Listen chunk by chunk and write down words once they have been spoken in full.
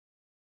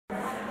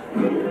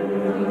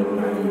We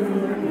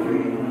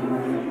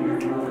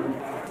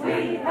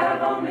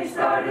have only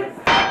started.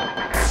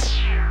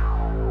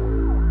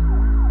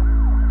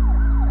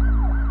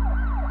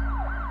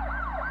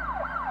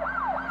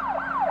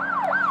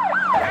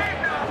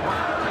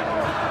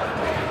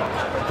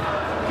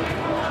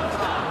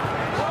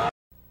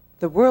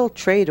 The World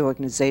Trade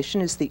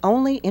Organization is the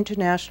only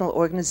international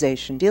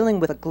organization dealing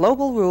with the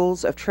global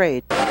rules of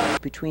trade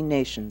between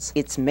nations.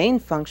 Its main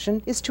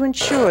function is to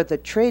ensure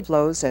that trade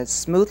flows as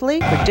smoothly,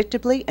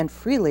 predictably, and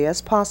freely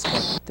as possible.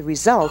 The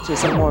result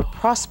is a more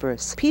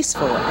prosperous,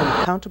 peaceful,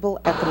 and accountable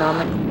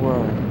economic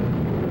world.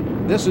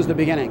 This is the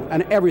beginning,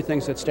 and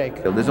everything's at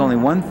stake. There's only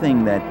one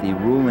thing that the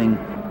ruling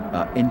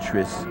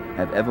interests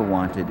have ever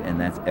wanted, and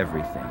that's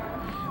everything.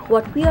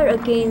 What we are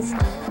against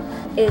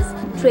is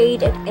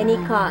trade at any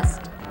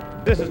cost.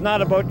 This is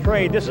not about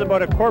trade. This is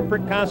about a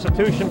corporate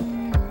constitution.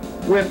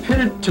 We're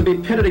pitted to be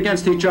pitted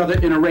against each other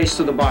in a race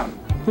to the bottom.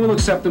 Who will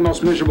accept the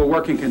most miserable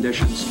working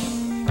conditions?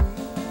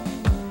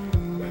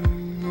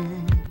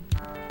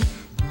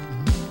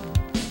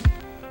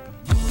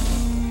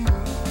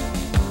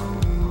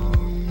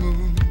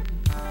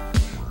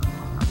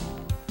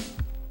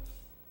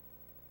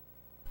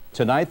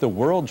 Tonight, the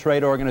World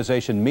Trade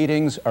Organization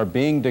meetings are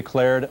being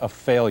declared a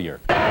failure.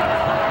 We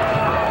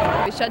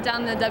shut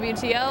down the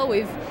WTO.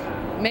 We've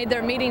made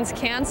their meetings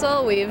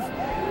cancel. We've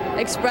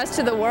expressed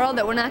to the world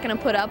that we're not going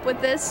to put up with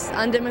this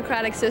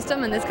undemocratic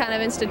system and this kind of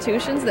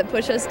institutions that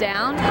push us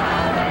down.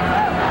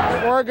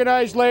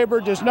 Organized labor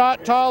does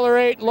not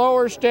tolerate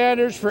lower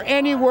standards for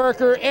any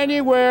worker,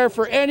 anywhere,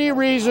 for any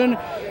reason.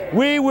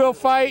 We will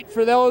fight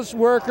for those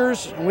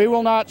workers, and we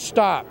will not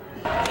stop.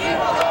 I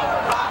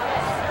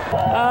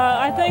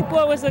think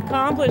what was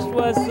accomplished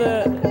was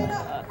the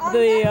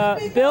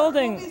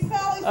building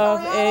of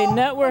a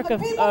network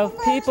of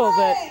people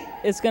that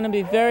is going to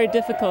be very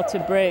difficult to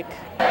break.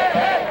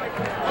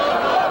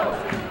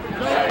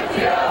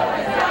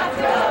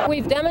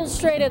 We've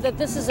demonstrated that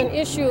this is an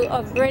issue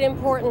of great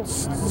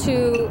importance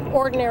to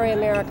ordinary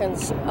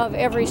Americans of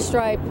every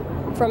stripe,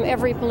 from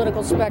every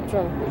political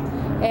spectrum.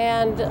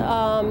 And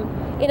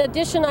in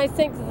addition, I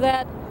think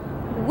that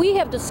we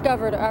have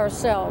discovered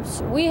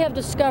ourselves. We have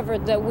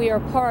discovered that we are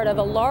part of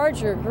a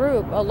larger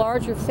group, a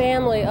larger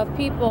family of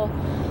people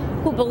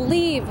who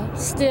believe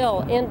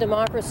still in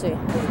democracy.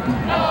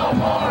 No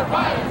more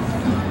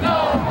violence!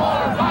 No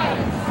more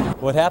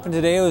violence! What happened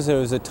today was there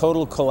was a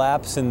total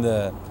collapse in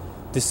the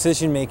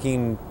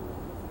decision-making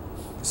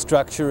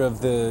structure of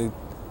the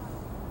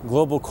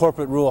global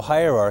corporate rule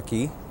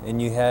hierarchy,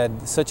 and you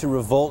had such a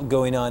revolt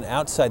going on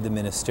outside the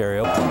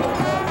ministerial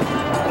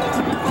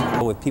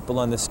with people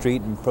on the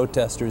street and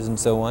protesters and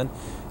so on,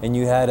 and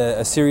you had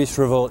a serious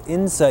revolt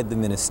inside the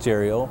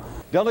ministerial.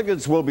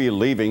 Delegates will be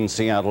leaving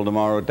Seattle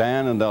tomorrow,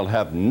 Dan, and they'll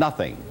have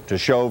nothing to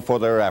show for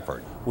their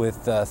effort. With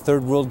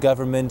third world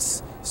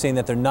governments saying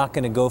that they're not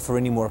going to go for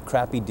any more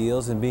crappy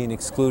deals and being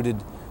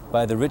excluded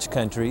by the rich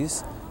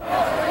countries.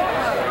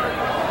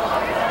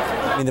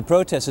 I mean, the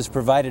protesters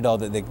provided all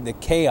the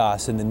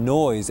chaos and the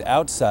noise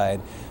outside,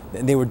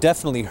 and they were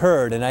definitely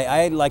heard, and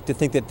I like to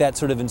think that that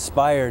sort of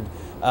inspired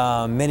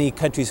many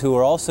countries who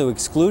were also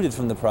excluded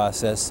from the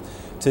process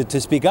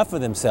to speak up for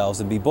themselves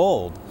and be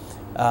bold.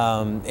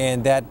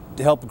 And that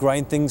helped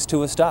grind things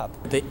to a stop.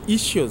 The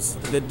issues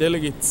the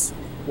delegates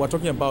were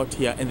talking about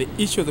here and the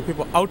issues the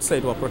people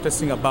outside were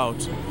protesting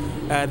about,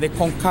 they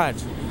concurred.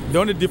 The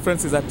only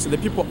difference is that the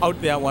people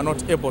out there were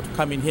not able to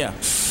come in here.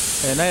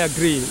 And I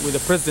agree with the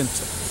president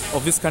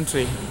of this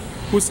country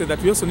who said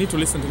that we also need to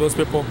listen to those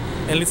people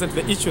and listen to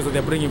the issues that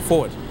they're bringing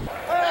forward.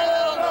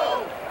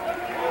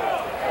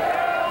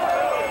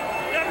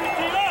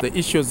 The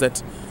issues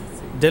that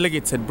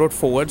delegates had brought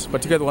forward,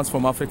 particularly the ones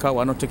from Africa,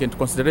 were not taken into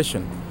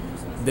consideration.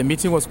 The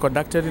meeting was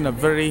conducted in a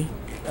very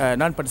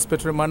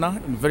non-participatory manner,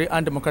 in a very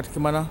undemocratic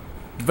manner,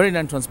 very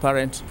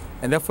non-transparent,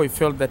 and therefore we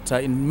felt that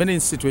in many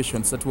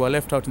situations that we were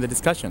left out in the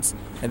discussions,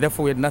 and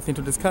therefore we had nothing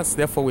to discuss,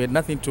 therefore we had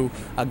nothing to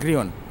agree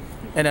on.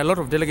 And a lot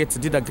of delegates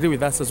did agree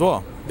with us as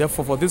well.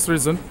 Therefore, for this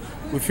reason,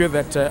 we feel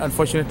that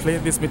unfortunately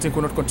this meeting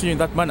could not continue in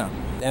that manner.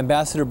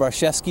 Ambassador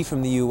Barshevsky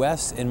from the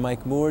U.S. and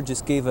Mike Moore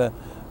just gave a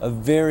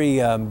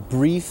very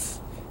brief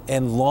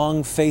and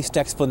long-faced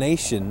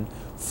explanation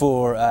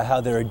for how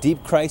there are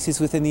deep crises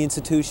within the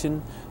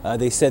institution.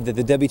 They said that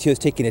the WTO is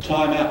taking a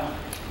time out.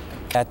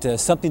 That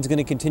something's going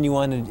to continue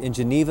on in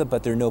Geneva,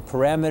 but there are no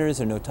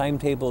parameters or no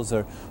timetables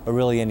or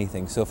really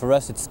anything. So for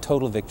us, it's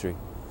total victory.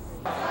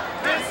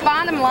 The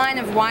bottom line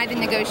of why the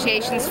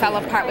negotiations fell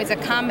apart was a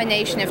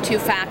combination of two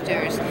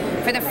factors.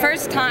 For the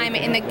first time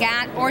in the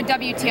GATT or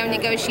WTO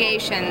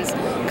negotiations,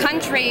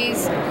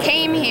 countries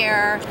came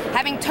here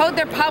having told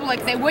their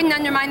public they wouldn't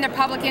undermine their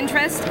public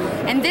interest,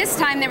 and this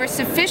time they were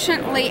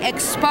sufficiently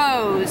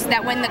exposed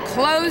that when the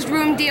closed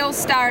room deals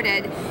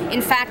started,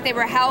 in fact they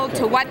were held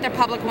to what their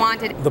public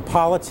wanted. The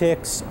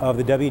politics of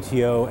the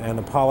WTO and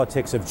the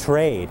politics of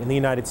trade in the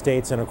United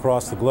States and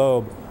across the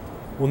globe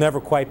will never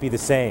quite be the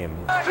same.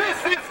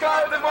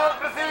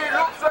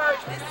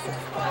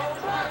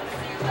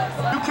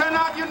 You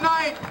cannot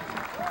unite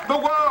the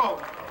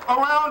world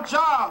around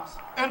jobs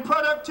and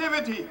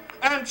productivity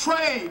and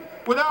trade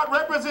without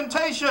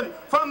representation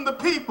from the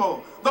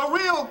people, the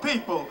real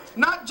people,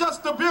 not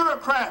just the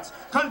bureaucrats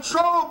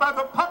controlled by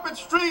the puppet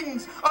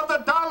strings of the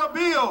dollar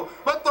bill,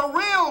 but the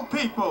real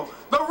people,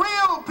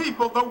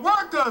 the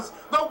workers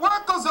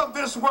of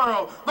this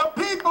world, the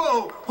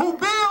people who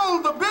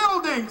build the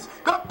buildings,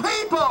 the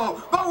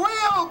people, the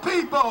real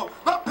people,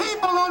 the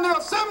people on the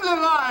assembly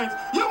lines.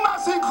 You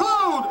must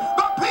include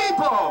the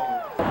people.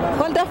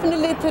 Well,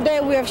 definitely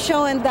today we have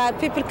shown that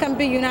people can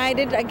be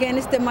united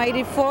against the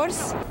mighty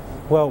force.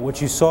 Well,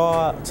 what you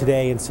saw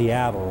today in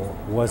Seattle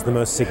was the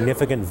most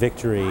significant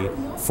victory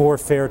for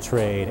fair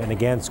trade and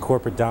against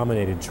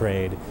corporate-dominated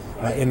trade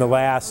in the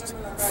last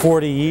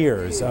 40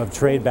 years of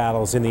trade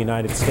battles in the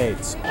United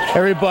States.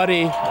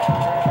 Everybody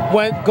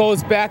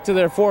goes back to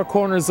their four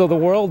corners of the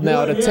world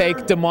now to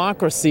take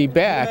democracy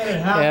back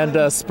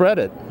and spread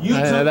it.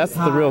 And that's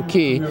the real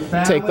key.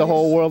 Take the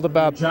whole world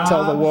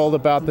tell the world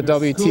about the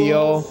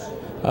WTO.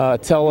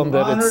 Tell them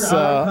that it's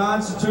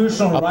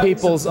a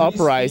people's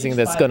uprising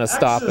that's going to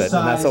stop it,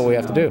 and that's what we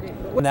have to do.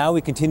 Now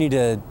we continue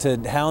to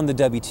hound the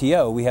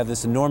WTO. We have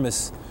this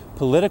enormous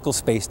political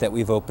space that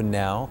we've opened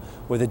now,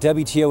 where the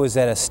WTO is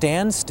at a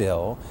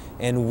standstill,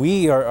 and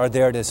we are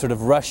there to sort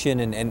of rush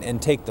in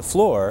and take the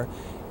floor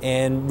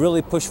and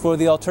really push for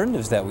the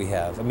alternatives that we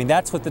have. I mean,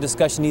 that's what the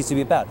discussion needs to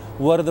be about.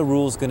 What are the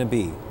rules going to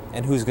be,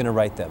 and who's going to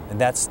write them?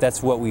 And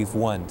that's what we've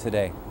won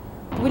today.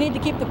 We need to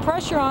keep the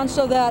pressure on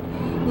so that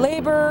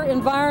labor,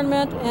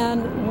 environment,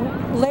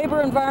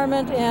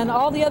 and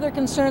all the other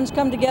concerns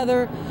come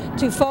together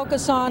to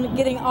focus on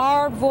getting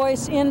our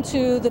voice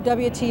into the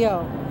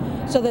WTO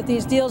so that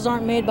these deals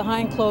aren't made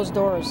behind closed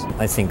doors.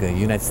 I think the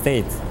United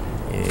States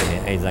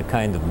is a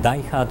kind of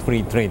die-hard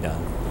free trader,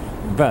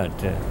 but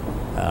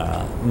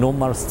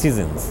normal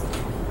citizens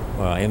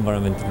or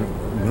environment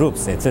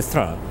groups,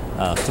 etc.,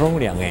 are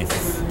strongly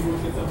against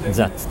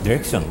that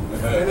direction.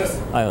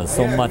 I was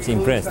so much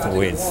impressed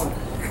with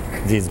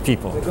these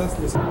people.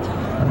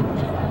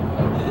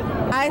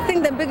 I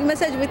think the big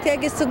message we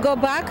take is to go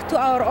back to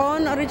our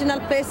own original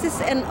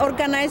places and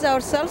organize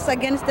ourselves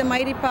against the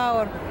mighty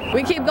power.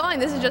 We keep going.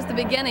 This is just the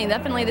beginning.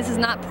 Definitely this is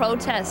not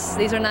protests.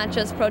 These are not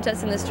just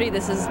protests in the street.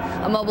 This is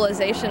a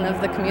mobilization of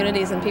the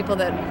communities and people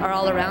that are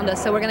all around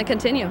us. So we're going to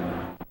continue.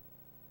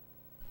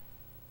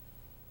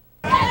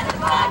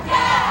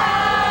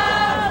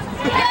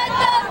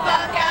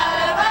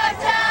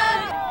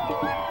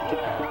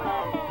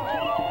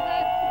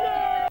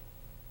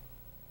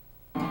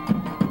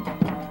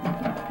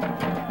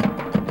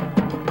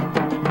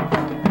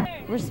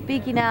 We're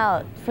speaking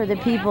out for the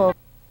people.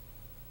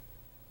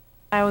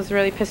 I was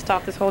really pissed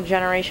off this whole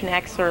Generation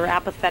X or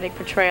apathetic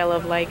portrayal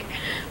of like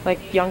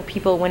young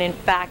people, when in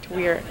fact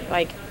we're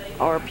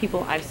our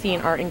people I've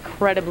seen are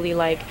incredibly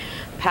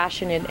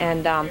passionate,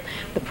 and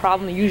the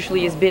problem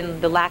usually has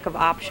been the lack of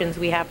options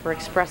we have for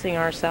expressing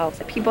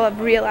ourselves. People have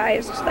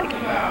realized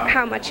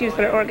how much youth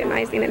are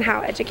organizing and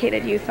how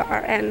educated youth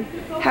are and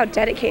how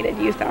dedicated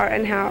youth are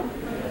and how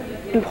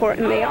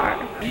important they are.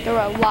 There were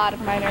a lot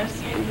of minors.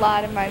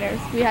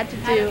 We had to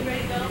do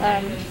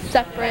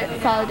separate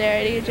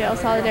jail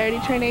solidarity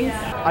trainings.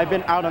 I've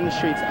been out on the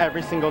streets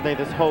every single day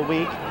this whole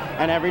week,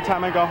 and every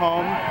time I go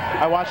home,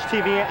 I watch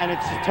TV and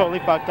it's just totally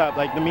fucked up.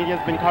 The media's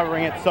been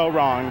covering it so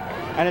wrong,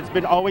 and it's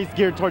been always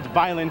geared towards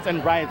violence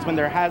and riots when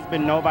there has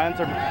been no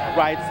violence or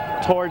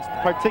riots towards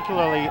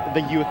particularly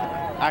the youth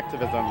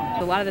activism.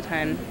 A lot of the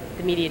time,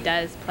 the media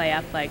does play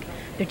up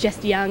they're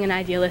just young and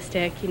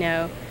idealistic,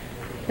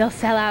 They'll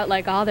sell out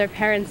like all their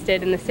parents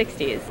did in the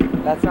 60s.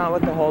 That's not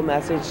what the whole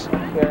message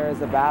here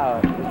is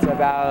about. It's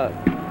about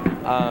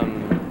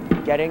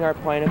getting our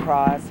point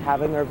across,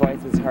 having our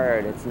voices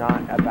heard. It's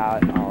not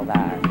about all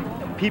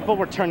that. People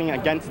were turning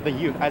against the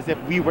youth as if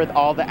we were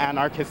all the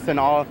anarchists and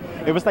all.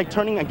 It was like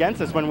turning against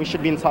us when we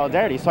should be in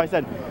solidarity. So I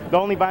said, the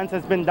only violence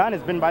that's been done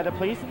has been by the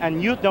police,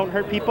 and youth don't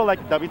hurt people like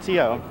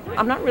WTO.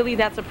 I'm not really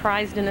that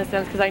surprised in a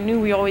sense, because I knew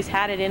we always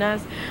had it in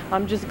us.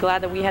 I'm just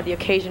glad that we had the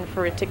occasion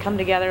for it to come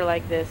together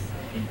like this.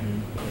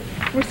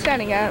 We're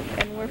standing up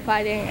and we're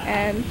fighting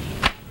and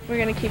we're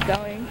going to keep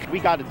going.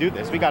 We got to do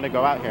this. We got to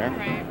go out here.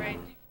 Right.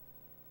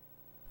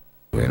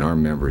 And our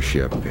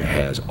membership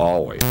has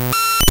always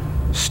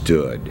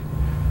stood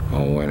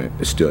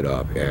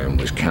up and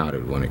was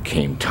counted when it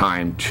came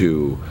time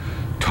to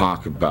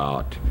talk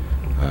about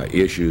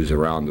issues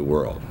around the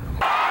world.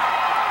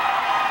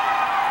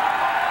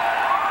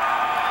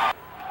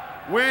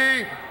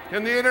 We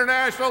in the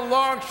International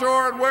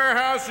Longshore and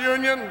Warehouse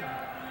Union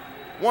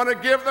want to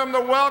give them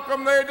the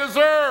welcome they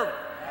deserve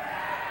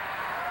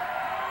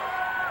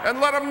and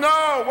let them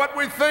know what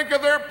we think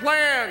of their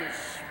plans.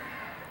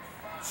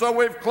 So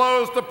we've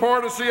closed the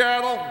Port of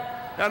Seattle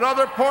and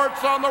other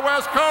ports on the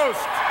West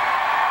Coast.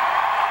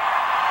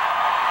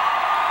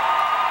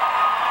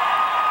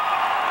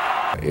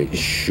 It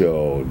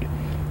showed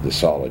the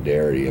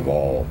solidarity of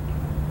all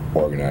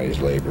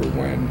organized labor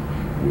when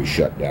we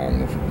shut down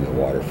the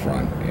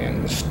waterfront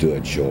and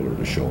stood shoulder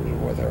to shoulder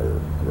with the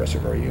rest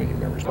of our union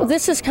members.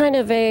 This is kind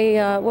of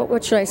a,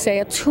 what should I say,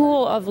 a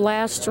tool of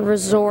last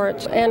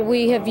resort, and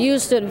we have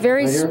used it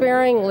very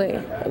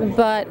sparingly,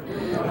 but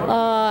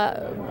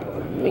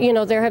you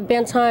know, there have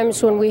been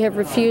times when we have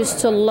refused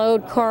to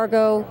load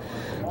cargo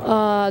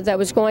that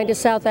was going to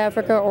South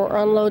Africa or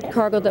unload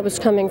cargo that was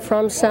coming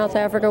from South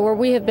Africa, where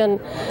we have been,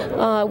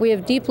 we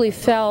have deeply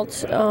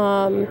felt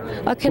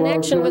a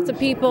connection with the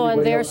people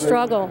and their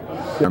struggle.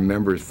 Our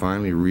members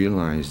finally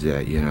realized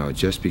that, you know,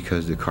 just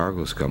because the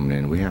cargo's coming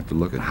in, we have to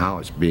look at how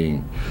it's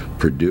being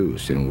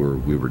produced,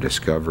 and we were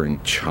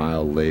discovering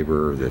child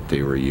labor that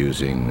they were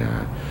using.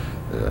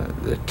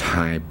 The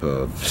type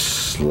of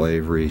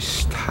slavery,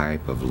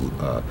 type of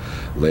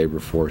labor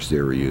force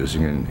they were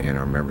using, and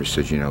our members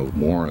said, you know,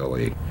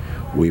 morally,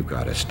 we've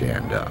got to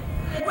stand up.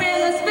 When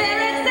the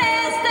Spirit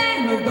says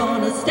stand, we're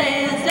gonna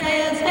stand,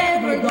 stand,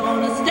 stand, we're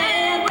gonna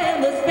stand.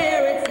 When the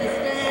Spirit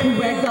says stand,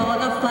 we're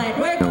gonna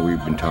fight. You know,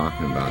 we've been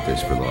talking about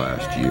this for the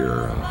last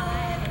year.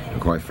 And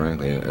quite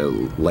frankly,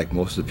 like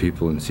most of the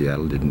people in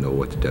Seattle didn't know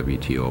what the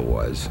WTO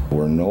was.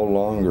 We're no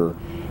longer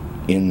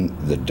in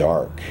the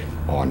dark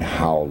on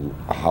how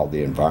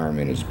the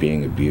environment is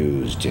being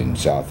abused in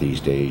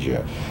Southeast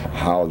Asia,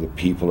 how the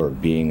people are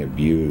being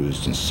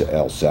abused in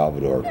El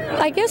Salvador.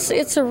 I guess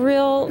it's a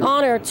real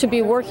honor to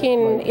be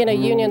working in a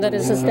union that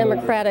is as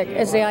democratic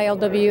as the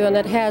ILWU and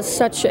that has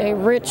such a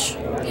rich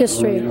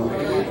history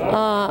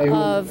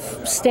of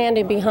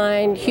standing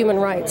behind human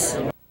rights.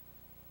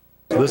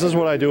 This is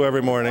what I do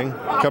every morning.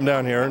 Come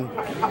down here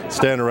and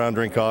stand around,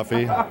 drink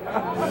coffee.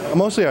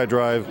 Mostly I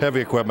drive heavy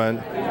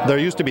equipment. There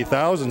used to be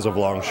thousands of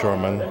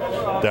longshoremen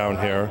down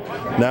here.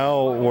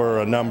 Now we're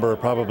a number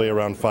probably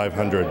around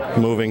 500,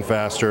 moving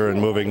faster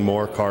and moving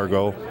more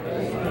cargo.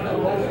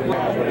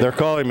 They're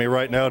calling me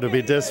right now to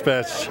be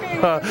dispatched.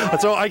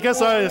 So I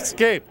guess I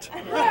escaped.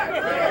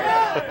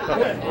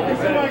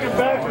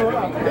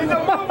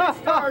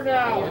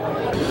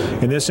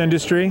 In this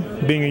industry,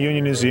 being a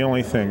union is the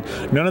only thing.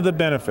 None of the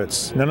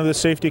benefits, none of the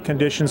safety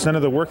conditions, none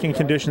of the working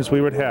conditions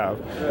we would have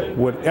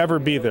would ever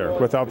be there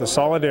without the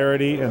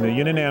solidarity and the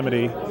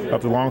unanimity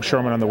of the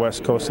longshoremen on the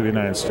west coast of the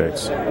United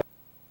States.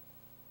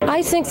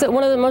 I think that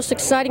one of the most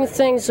exciting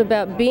things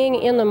about being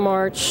in the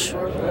march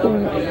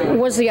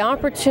was the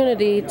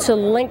opportunity to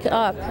link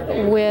up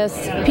with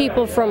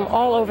people from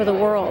all over the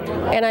world.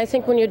 And I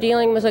think when you're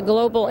dealing with a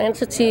global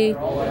entity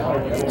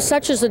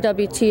such as the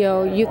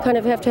WTO, you kind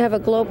of have to have a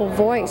global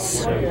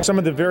voice. Some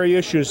of the very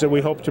issues that we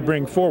hope to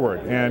bring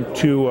forward and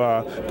to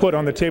put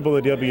on the table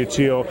of the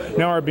WTO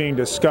now are being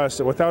discussed,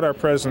 that without our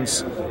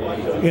presence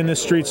in the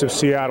streets of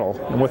Seattle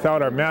and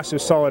without our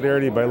massive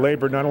solidarity by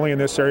labor, not only in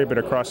this area but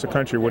across the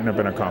country, wouldn't have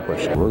been accomplished.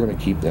 We're going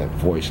to keep that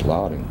voice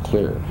loud and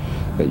clear,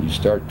 that you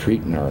start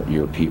treating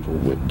your people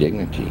with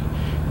dignity.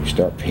 You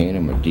start paying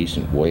them a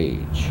decent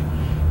wage.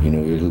 You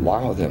know, you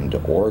allow them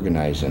to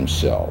organize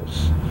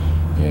themselves,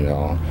 you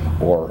know,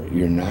 or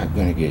you're not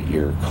going to get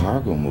your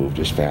cargo moved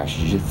as fast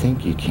as you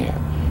think you can.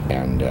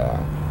 And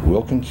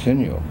we'll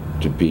continue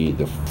to be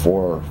the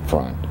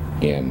forefront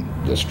in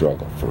the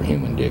struggle for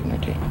human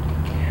dignity.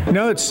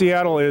 Now that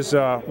Seattle is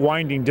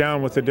winding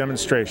down with the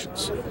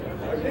demonstrations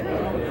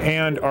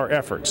and our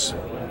efforts,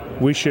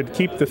 we should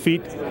keep the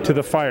feet to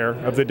the fire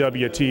of the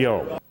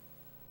WTO.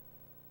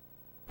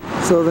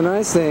 So the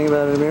nice thing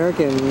about an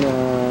American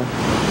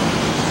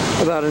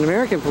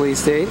police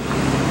state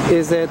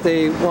is that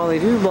while they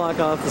do block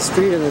off the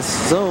street in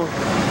this zone,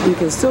 you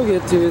can still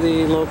get to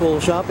the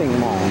local shopping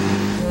mall.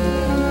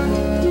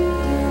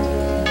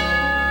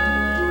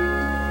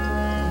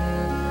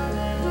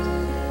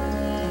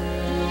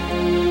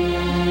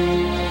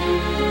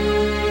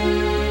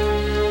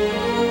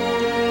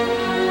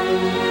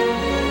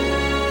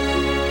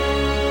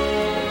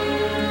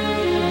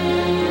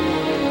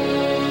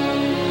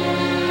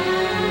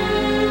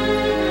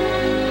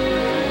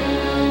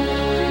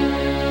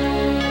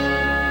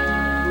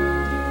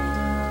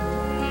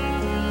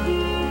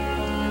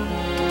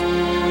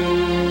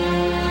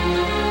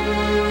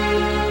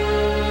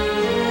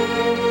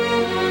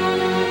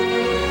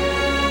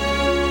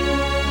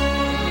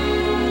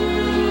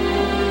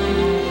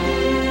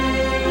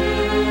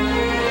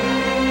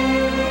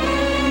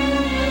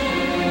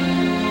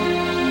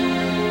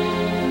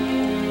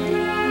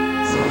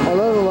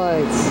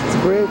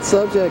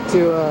 Subject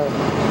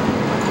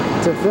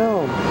to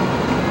film.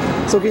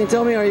 So can you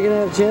tell me, are you going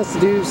to have a chance to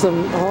do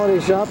some holiday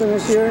shopping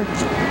this year?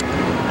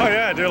 Oh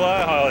yeah, I do a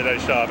lot of holiday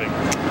shopping.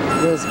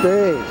 That's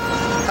great.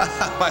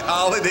 My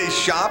holiday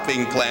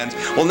shopping plans.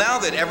 Well, now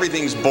that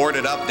everything's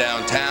boarded up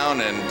downtown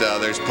and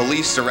there's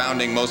police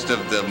surrounding most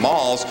of the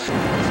malls.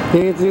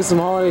 You get to do some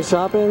holiday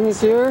shopping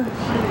this year?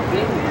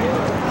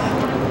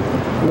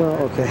 No,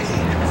 okay.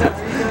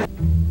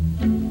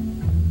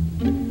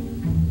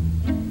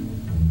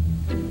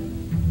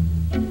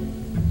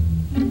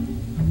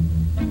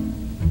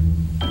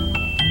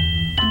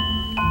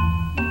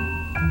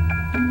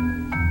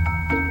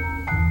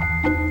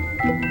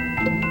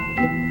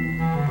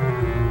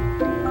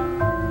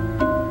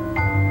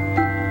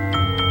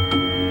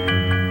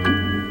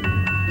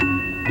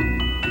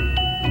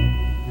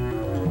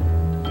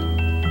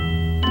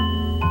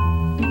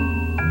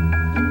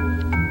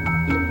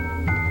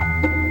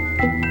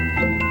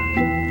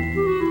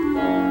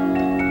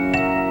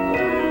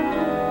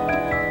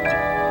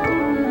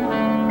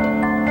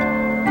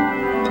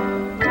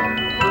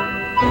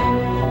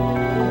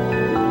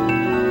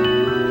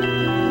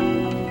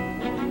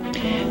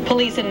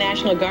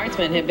 National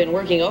Guardsmen have been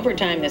working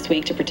overtime this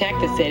week to protect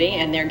the city,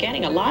 and they're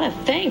getting a lot of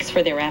thanks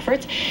for their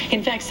efforts.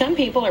 In fact, some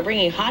people are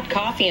bringing hot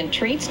coffee and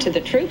treats to the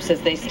troops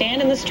as they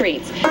stand in the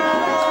streets.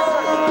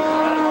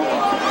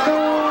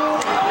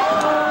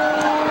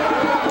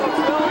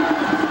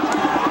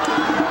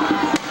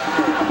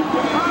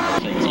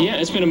 Yeah,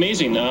 it's been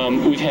amazing.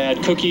 We've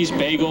had cookies,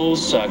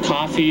 bagels,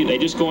 coffee. They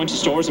just go into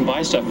stores and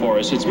buy stuff for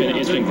us. It's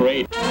been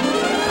great.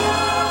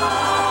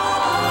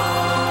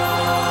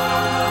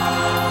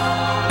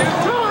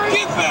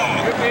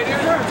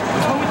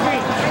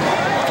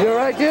 You all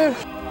right, dude?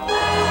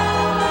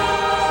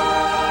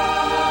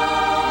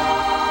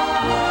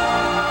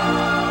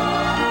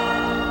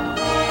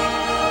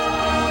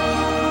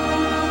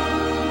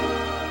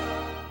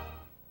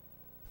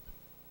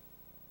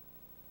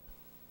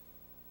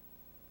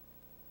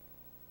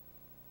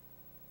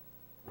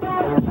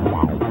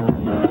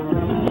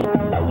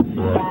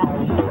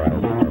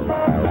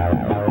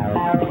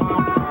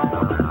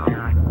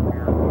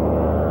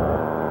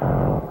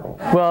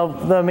 Well,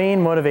 the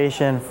main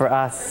motivation for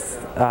us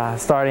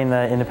starting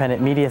the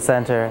Independent Media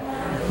Center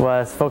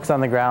was folks on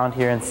the ground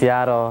here in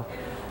Seattle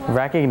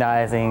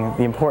recognizing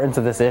the importance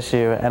of this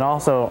issue, and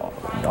also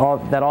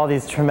that all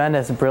these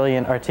tremendous,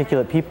 brilliant,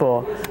 articulate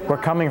people were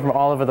coming from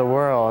all over the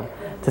world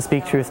to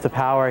speak truth to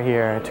power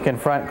here, to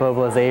confront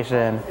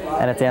globalization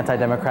and its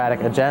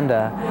anti-democratic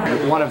agenda.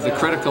 One of the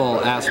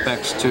critical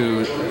aspects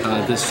to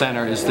this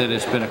center is that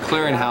it's been a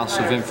clearinghouse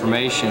of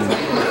information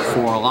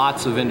for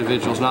lots of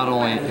individuals, not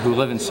only who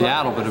live in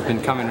Seattle, but have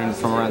been coming in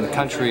from around the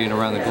country and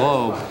around the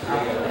globe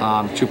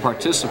to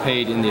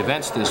participate in the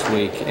events this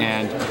week.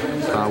 And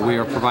we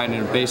are providing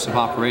a base of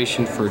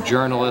operation for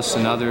journalists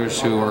and others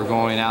who are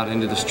going out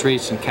into the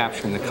streets and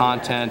capturing the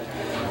content,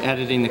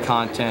 editing the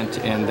content,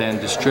 and then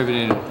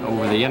distributing it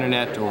over the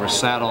internet, over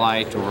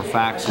satellite, over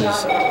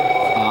faxes,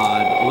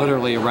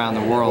 literally around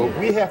the world.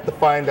 We have to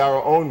find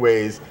our own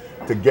ways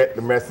to get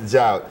the message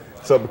out.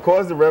 So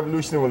because the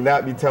revolution will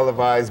not be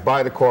televised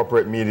by the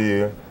corporate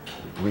media,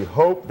 we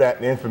hope that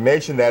the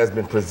information that has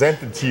been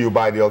presented to you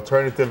by the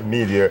alternative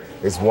media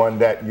is one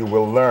that you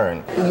will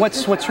learn.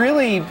 What's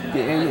really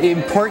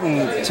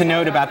important to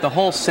note about the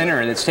whole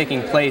center that's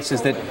taking place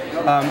is that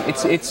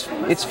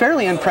it's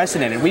fairly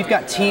unprecedented. We've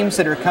got teams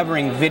that are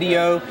covering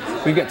video,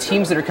 we've got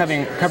teams that are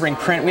covering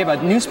print. We have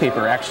a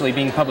newspaper actually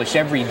being published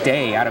every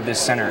day out of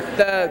this center.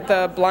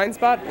 The blind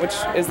spot, which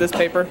is this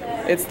paper,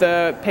 it's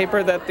the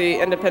paper that the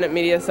Independent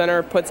Media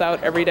Center puts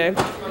out every day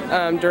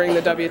during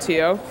the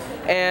WTO.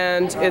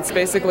 And it's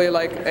basically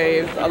like a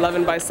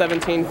 11 by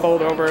 17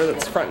 fold over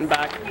that's front and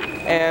back,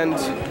 and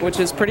which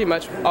is pretty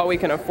much all we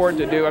can afford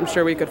to do. I'm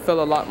sure we could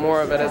fill a lot more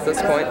of it at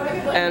this point.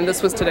 And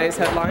this was today's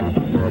headline.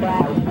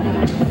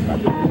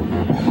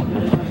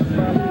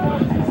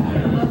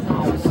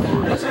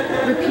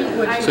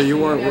 So you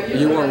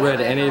weren't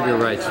read any of your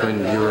rights when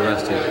you were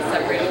arrested?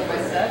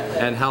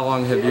 And how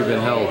long have you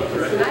been held?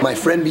 My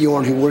friend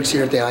Bjorn, who works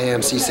here at the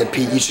IMC, said,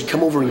 Pete, you should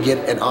come over and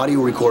get an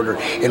audio recorder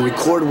and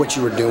record what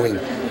you were doing.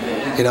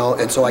 You know,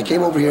 and so I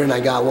came over here and I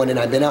got one, and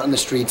I've been out in the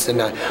streets,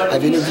 and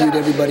I've interviewed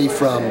everybody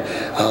from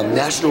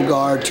National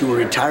Guard to a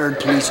retired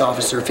police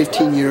officer,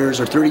 15 years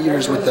or 30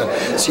 years with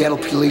the Seattle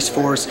Police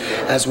Force,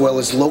 as well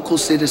as local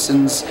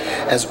citizens,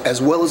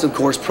 as well as, of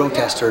course,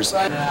 protesters.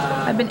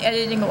 I've been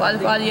editing a lot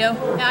of audio,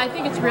 and I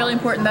think it's really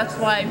important. That's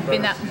why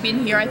I've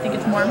been here. I think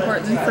it's more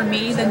important for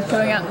me than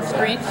going out in the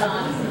streets,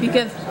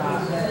 because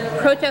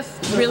protest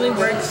really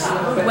works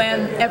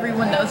when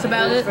everyone knows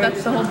about it.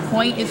 That's the whole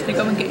point, is to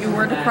go and get your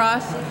word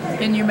across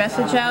and your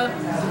message out.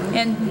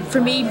 And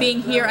for me,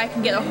 being here, I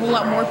can get a whole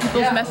lot more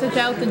people's message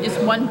out than just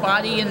one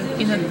body in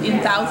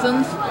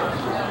thousands.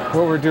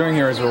 What we're doing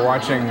here is we're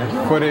watching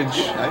footage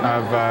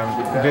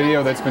of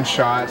video that's been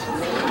shot,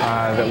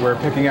 that we're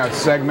picking out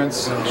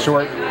segments,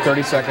 short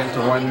 30-second to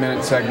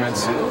 1-minute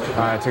segments,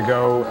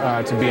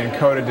 to be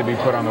encoded to be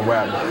put on the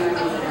web.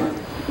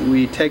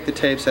 We take the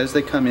tapes as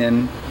they come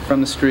in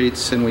from the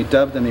streets, and we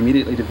dub them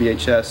immediately to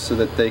VHS so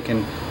that they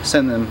can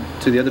send them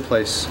to the other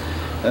place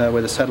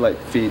where the satellite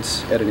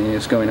feeds editing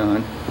is going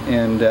on.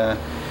 And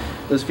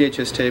those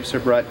VHS tapes are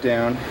brought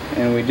down,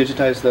 and we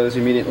digitize those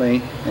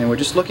immediately, and we're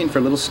just looking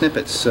for little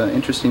snippets,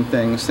 interesting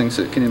things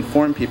that can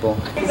inform people.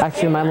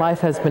 Actually, my life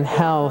has been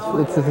hell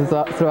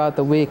throughout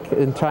the week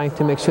in trying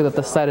to make sure that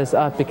the site is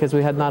up, because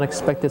we had not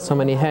expected so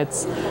many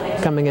hits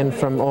coming in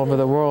from all over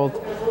the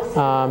world.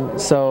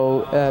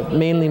 So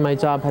mainly my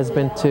job has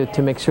been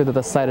to make sure that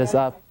the site is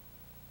up.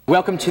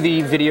 Welcome to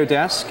the video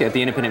desk at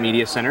the Independent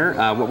Media Center.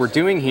 What we're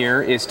doing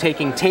here is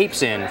taking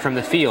tapes in from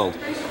the field.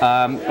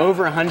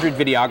 Over 100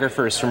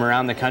 videographers from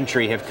around the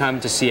country have come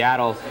to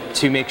Seattle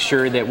to make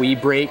sure that we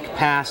break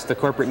past the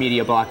corporate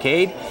media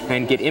blockade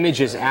and get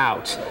images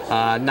out.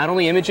 Not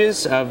only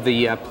images of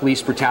the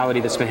police brutality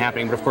that's been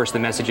happening, but of course the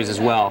messages as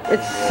well.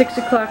 It's 6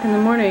 o'clock in the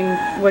morning.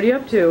 What are you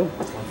up to?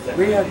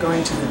 We are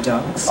going to the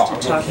docks to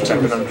talk to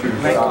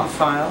rank and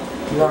file,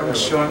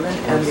 longshoremen,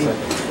 and the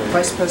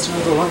Vice President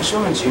of the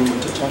Longshoremen's Union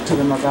to talk to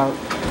them about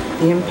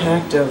the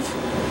impact of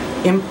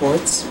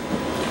imports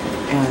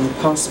and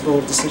possible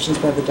decisions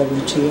by the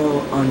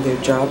WTO on their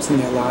jobs and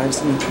their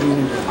lives in the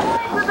community. To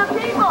the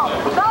people,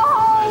 the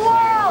whole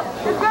world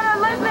is going to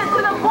listen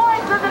to the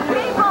voice of the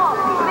people.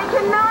 They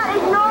cannot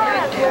ignore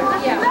it.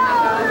 There's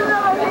thousands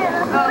of us here,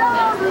 there's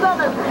thousands of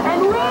us, and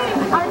we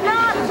are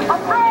not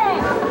afraid.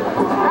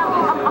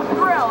 I'm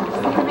thrilled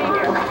to be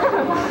here.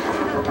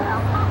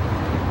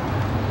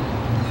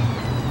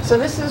 So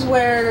this is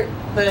where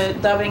the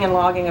dubbing and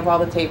logging of all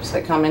the tapes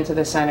that come into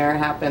the center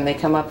happen. They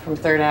come up from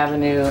 3rd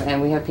Avenue,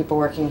 and we have people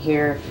working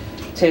here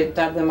to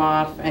dub them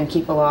off and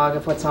keep a log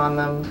of what's on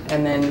them,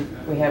 and then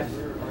we have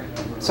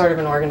sort of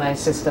an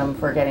organized system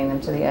for getting them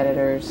to the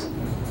editors.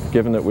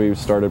 Given that we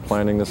started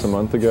planning this a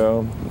month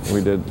ago,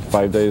 we did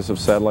 5 days of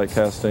satellite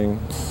casting,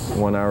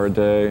 1 hour a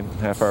day,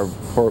 half-hour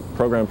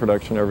program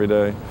production every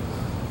day.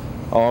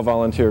 All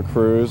volunteer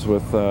crews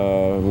with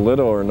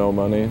little or no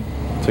money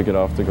to get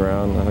off the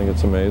ground. I think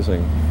it's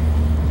amazing.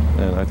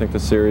 And I think the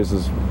series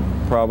is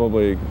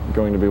probably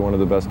going to be one of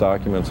the best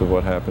documents of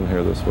what happened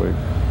here this week.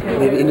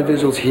 The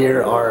individuals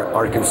here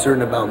are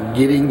concerned about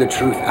getting the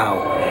truth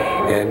out,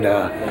 and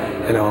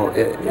you know,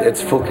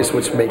 it's focus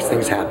which makes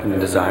things happen, and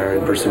desire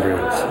and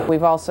perseverance.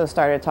 We've also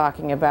started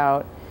talking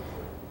about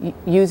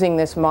using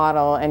this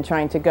model and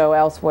trying to go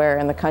elsewhere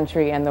in the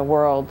country and the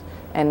world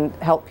and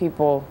help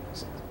people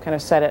kind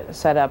of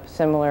set up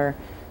similar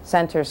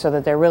centers so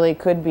that there really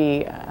could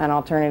be an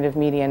alternative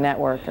media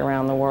network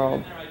around the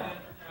world.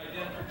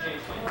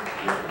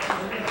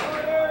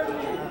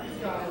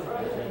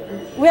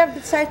 We have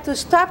decided to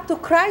stop to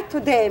cry to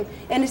them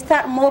and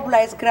start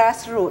mobilize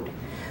grassroots.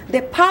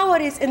 The power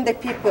is in the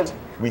people.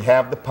 We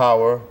have the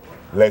power.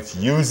 Let's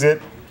use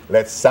it.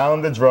 Let's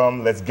sound the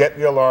drum. Let's get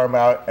the alarm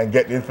out and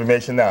get the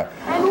information out.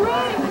 And we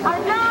are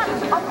not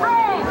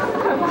afraid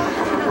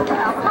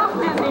of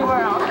Disney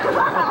World.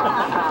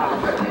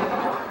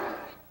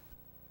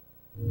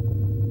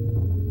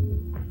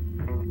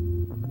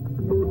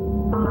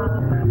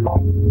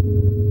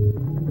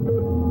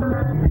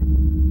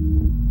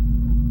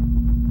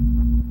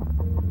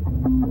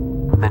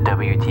 The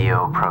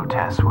WTO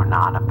protests were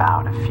not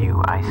about a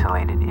few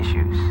isolated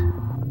issues.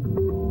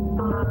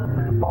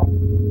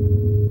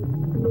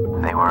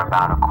 They were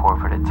about a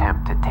corporate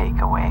attempt to take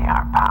away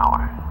our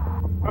power.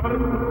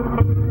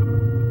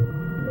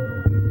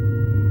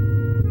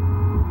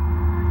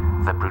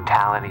 The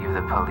brutality of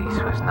the police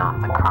was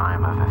not the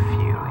crime of a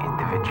few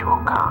individual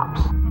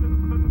cops.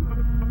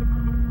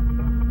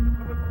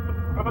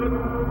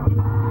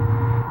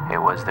 It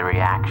was the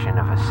reaction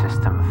of a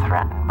system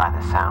threatened by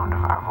the sound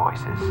of our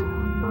voices.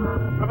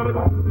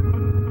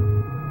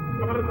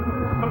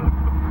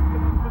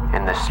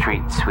 In the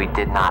streets, we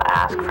did not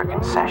ask for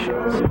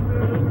concessions.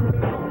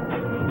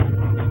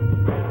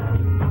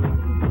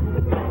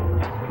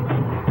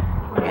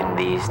 In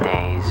these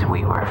days,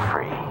 we were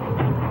free.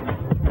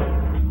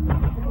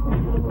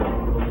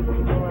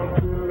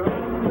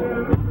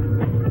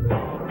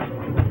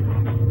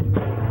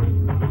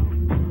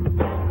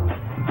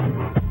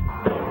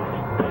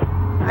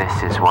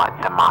 This is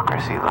what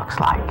democracy looks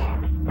like.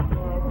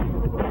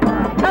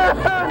 This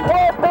is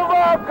what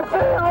democracy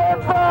looks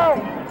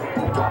like!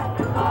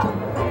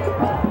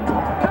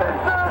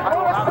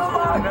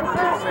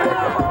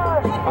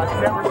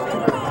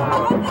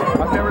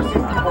 I've never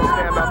seen people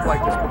stand up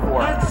like this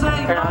before.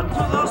 And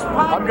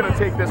I'm going to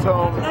take this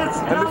home, and this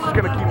is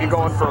going to keep me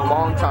going for a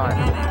long time.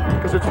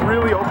 Because it's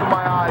really opened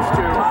my eyes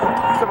to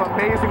some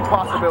amazing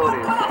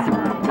possibilities.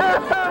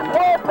 This is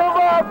what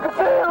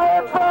democracy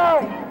looks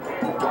like!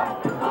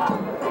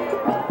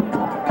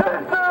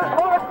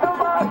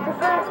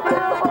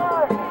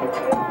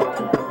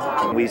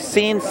 We've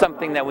seen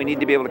something that we need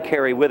to be able to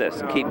carry with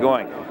us and keep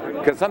going.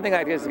 Because something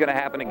like this is going to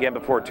happen again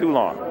before too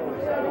long.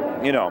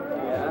 You know,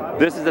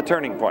 this is the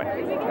turning point.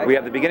 We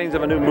have the beginnings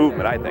of a new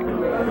movement, I think.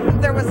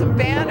 There was a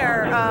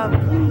banner,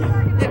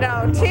 you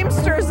know,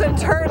 Teamsters and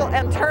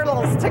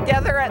Turtles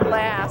together at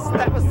last.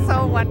 That was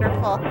so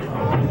wonderful.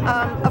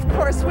 Of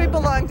course, we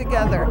belong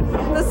together.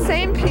 The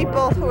same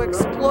people who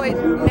exploit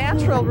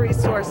natural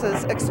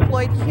resources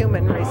exploit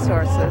human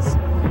resources.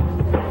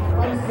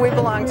 We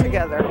belong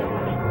together.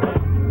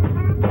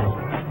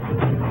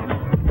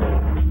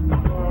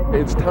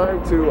 It's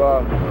time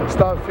to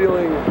stop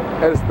feeling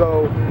as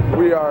though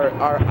we are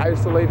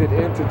isolated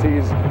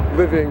entities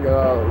living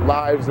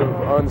lives of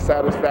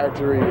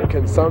unsatisfactory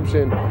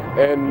consumption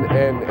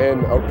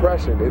and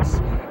oppression. It's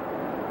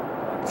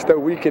that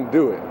we can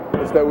do it.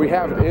 It's that we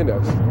have it in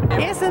us.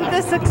 Isn't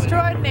this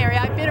extraordinary?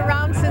 I've been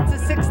around since the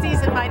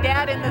 60s and my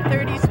dad in the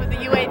 30s with the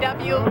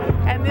UAW,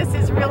 and this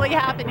is really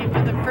happening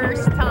for the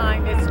first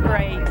time. It's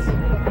great.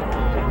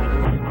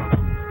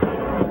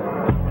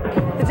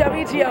 The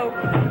WTO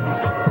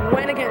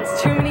went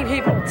against too many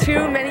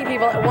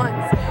people at once.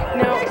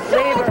 You know,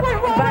 labor,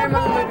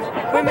 environmental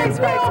movement, women's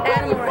rights,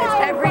 animal rights,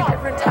 every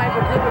different type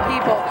of group of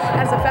people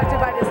has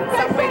affected by this in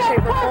some way,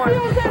 shape, or form.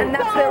 And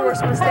that's their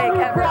worst mistake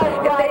ever.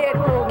 If they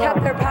had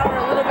kept their power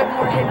a little bit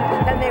more hidden,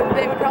 then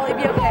they would probably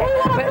be okay.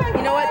 But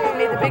you know what? They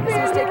made the biggest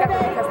mistake ever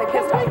because they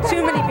pissed off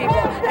too many people.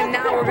 And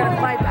now we're going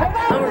to fight back.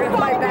 And we're going to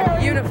fight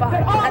back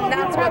unified. And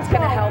that's what's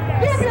going to help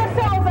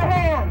us.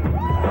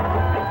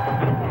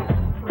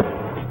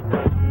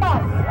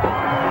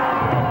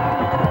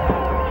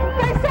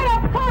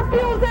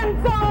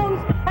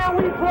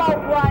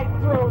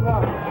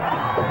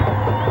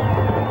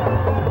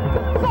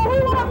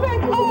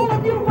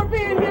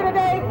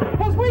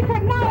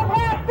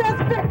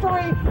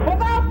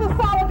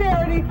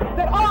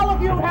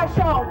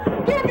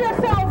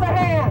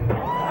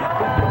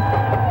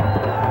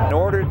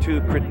 to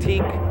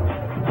critique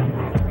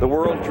the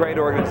World Trade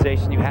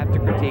Organization, you have to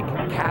critique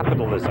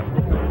capitalism,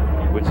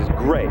 which is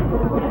great.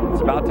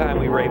 It's about time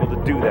we were able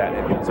to do that.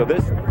 And so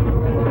this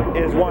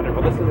is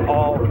wonderful. This is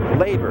all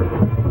labor.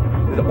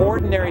 The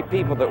ordinary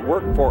people that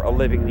work for a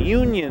living. The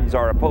unions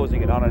are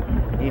opposing it on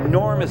an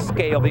enormous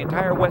scale. The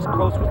entire West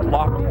Coast was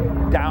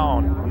locked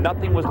down.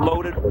 Nothing was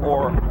loaded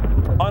or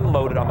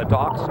unloaded on the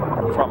docks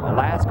from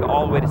Alaska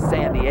all the way to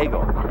San Diego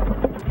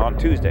on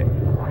Tuesday.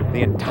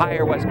 The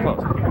entire West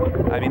Coast.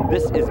 I mean,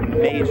 this is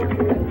major.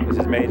 This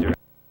is major.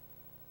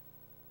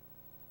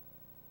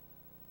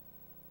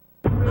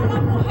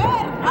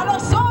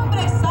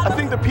 I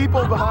think the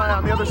people behind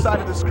on the other side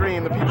of the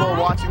screen, the people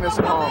watching this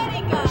at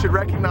home, should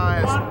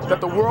recognize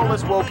that the world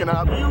has woken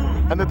up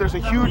and that there's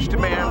a huge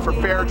demand for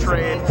fair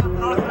trade,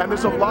 and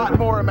there's a lot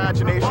more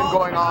imagination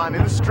going on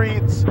in the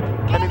streets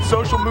and in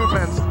social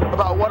movements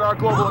about what our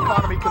global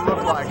economy can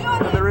look like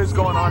than there is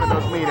going on in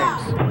those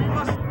meetings.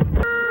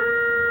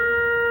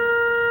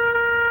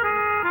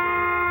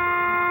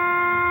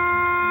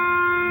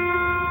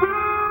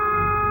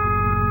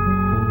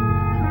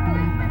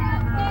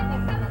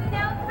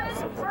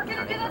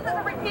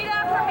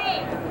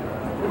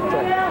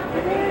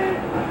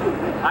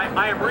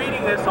 I am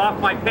reading this off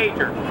my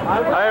pager.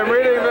 I am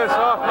reading this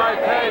off my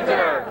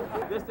pager.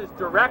 This is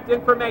direct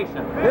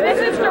information. This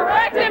is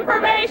direct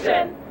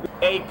information.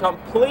 A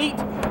complete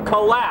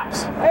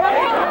collapse. A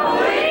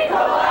complete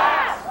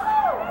collapse.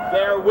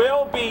 There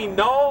will be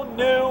no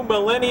new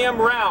millennium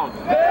round.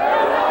 There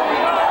will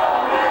be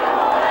no new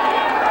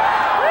millennium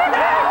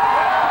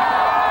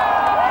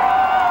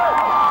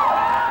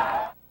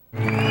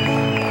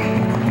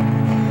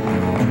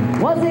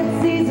round. Was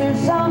it Caesar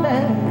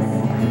Chavez?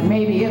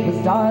 Maybe it was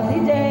Dorothy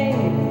Day.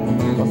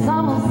 Well,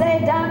 some will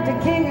say Dr.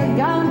 King or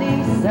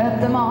Gandhi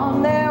set them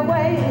on their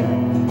way.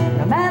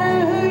 No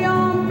matter who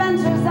your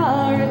mentors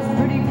are, it's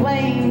pretty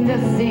plain to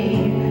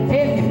see.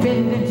 If you've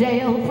been to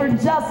jail for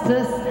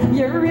justice,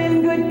 you're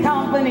in good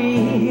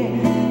company.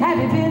 Have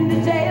you been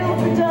to jail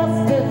for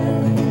justice?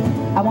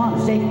 I want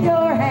to shake your